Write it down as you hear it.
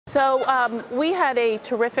We had a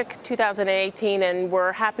terrific 2018, and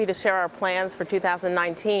we're happy to share our plans for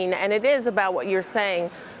 2019. And it is about what you're saying,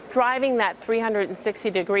 driving that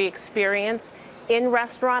 360-degree experience in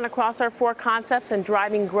restaurant across our four concepts and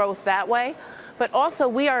driving growth that way. But also,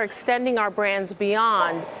 we are extending our brands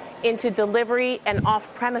beyond into delivery and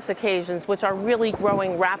off-premise occasions, which are really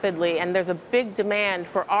growing rapidly. And there's a big demand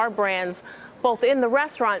for our brands, both in the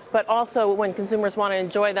restaurant, but also when consumers want to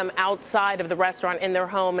enjoy them outside of the restaurant, in their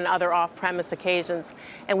home and other off-premise occasions.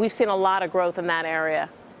 And we've seen a lot of growth in that area.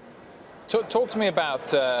 Talk to me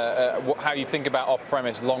about how you think about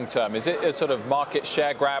off-premise long-term. Is it a sort of market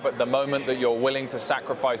share grab at the moment that you're willing to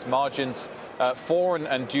sacrifice margins for?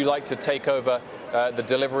 And do you like to take over the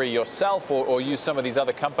delivery yourself, or use some of these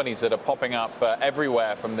other companies that are popping up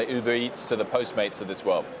everywhere, from the Uber Eats to the Postmates of this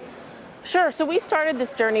world? Sure. So we started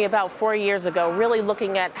this journey about 4 years ago, really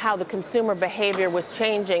looking at how the consumer behavior was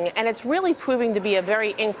changing, and it's really proving to be a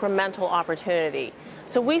very incremental opportunity.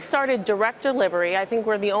 So we started direct delivery. I think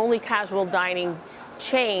we're the only casual dining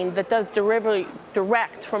chain that does delivery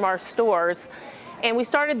direct from our stores. And we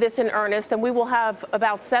started this in earnest, and we will have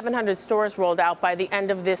about 700 stores rolled out by the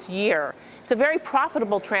end of this year. It's a very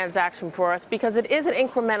profitable transaction for us because it is an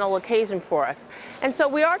incremental occasion for us. And so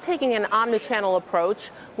we are taking an omnichannel approach.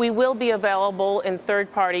 We will be available in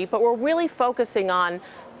third party, but we're really focusing on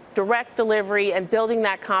direct delivery and building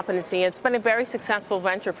that competency. It's been a very successful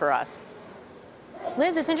venture for us.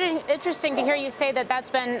 Liz, it's interesting to hear you say that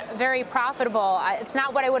that's been very profitable. It's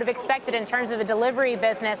not what I would have expected in terms of a delivery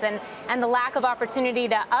business and the lack of opportunity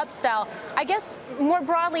to upsell. I guess more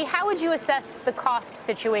broadly, how would you assess the cost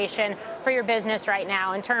situation for your business right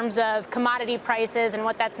now in terms of commodity prices and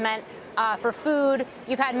what that's meant for food?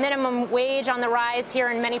 You've had minimum wage on the rise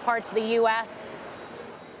here in many parts of the U.S.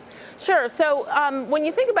 Sure. So when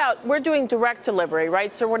you think about, we're doing direct delivery,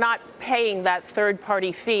 right? So we're not paying that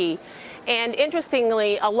third-party fee. And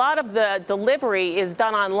interestingly, a lot of the delivery is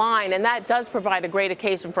done online, and that does provide a great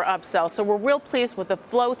occasion for upsell. So we're real pleased with the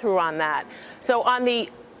flow-through on that. So on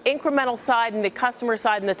the incremental side and the customer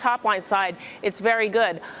side and the top line side, it's very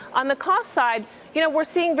good. On the cost side, we're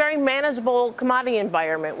seeing very manageable commodity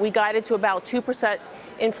environment. We guided to about 2%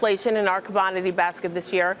 inflation in our commodity basket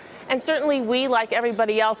this year. And certainly we, like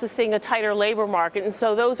everybody else, is seeing a tighter labor market, and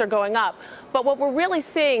so those are going up. But what we're really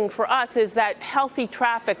seeing for us is that healthy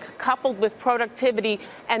traffic coupled with productivity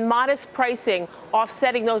and modest pricing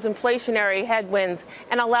offsetting those inflationary headwinds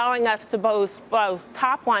and allowing us to both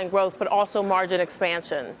top line growth but also margin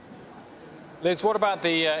expansion. Liz, what about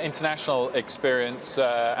the international experience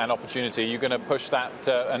and opportunity? Are you going to push that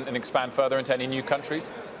and expand further into any new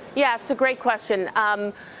countries? Yeah, it's a great question.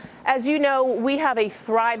 As you know, we have a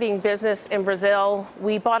thriving business in Brazil.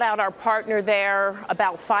 We bought out our partner there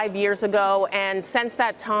about 5 years ago, and since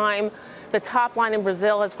that time, the top line in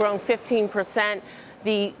Brazil has grown 15%.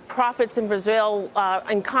 The profits in Brazil,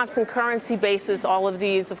 in constant currency basis, all of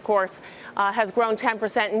these, of course, has grown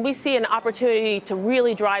 10%. And we see an opportunity to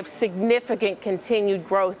really drive significant continued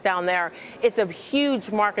growth down there. It's a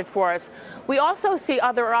huge market for us. We also see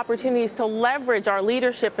other opportunities to leverage our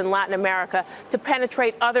leadership in Latin America to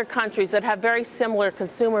penetrate other countries that have very similar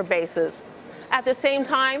consumer bases. At the same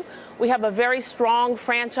time, we have a very strong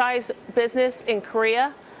franchise business in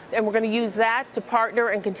Korea, and we're going to use that to partner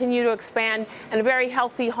and continue to expand, and a very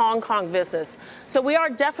healthy Hong Kong business. So we are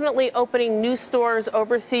definitely opening new stores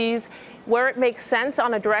overseas where it makes sense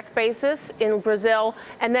on a direct basis in Brazil,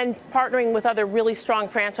 and then partnering with other really strong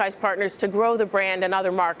franchise partners to grow the brand in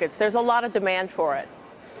other markets. There's a lot of demand for it.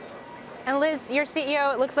 And Liz, your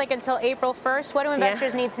CEO, it looks like until April 1st. What do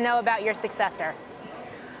investors need to know about your successor?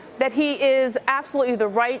 That he is absolutely the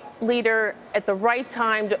right leader at the right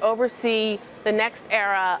time to oversee the next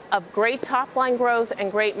era of great top-line growth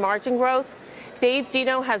and great margin growth. Dave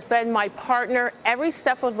Dino has been my partner every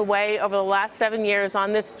step of the way over the last 7 years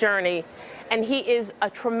on this journey, and he is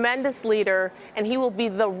a tremendous leader, and he will be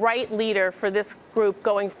the right leader for this group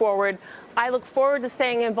going forward. I look forward to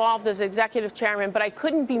staying involved as executive chairman, but I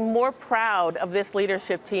couldn't be more proud of this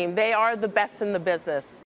leadership team. They are the best in the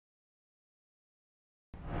business.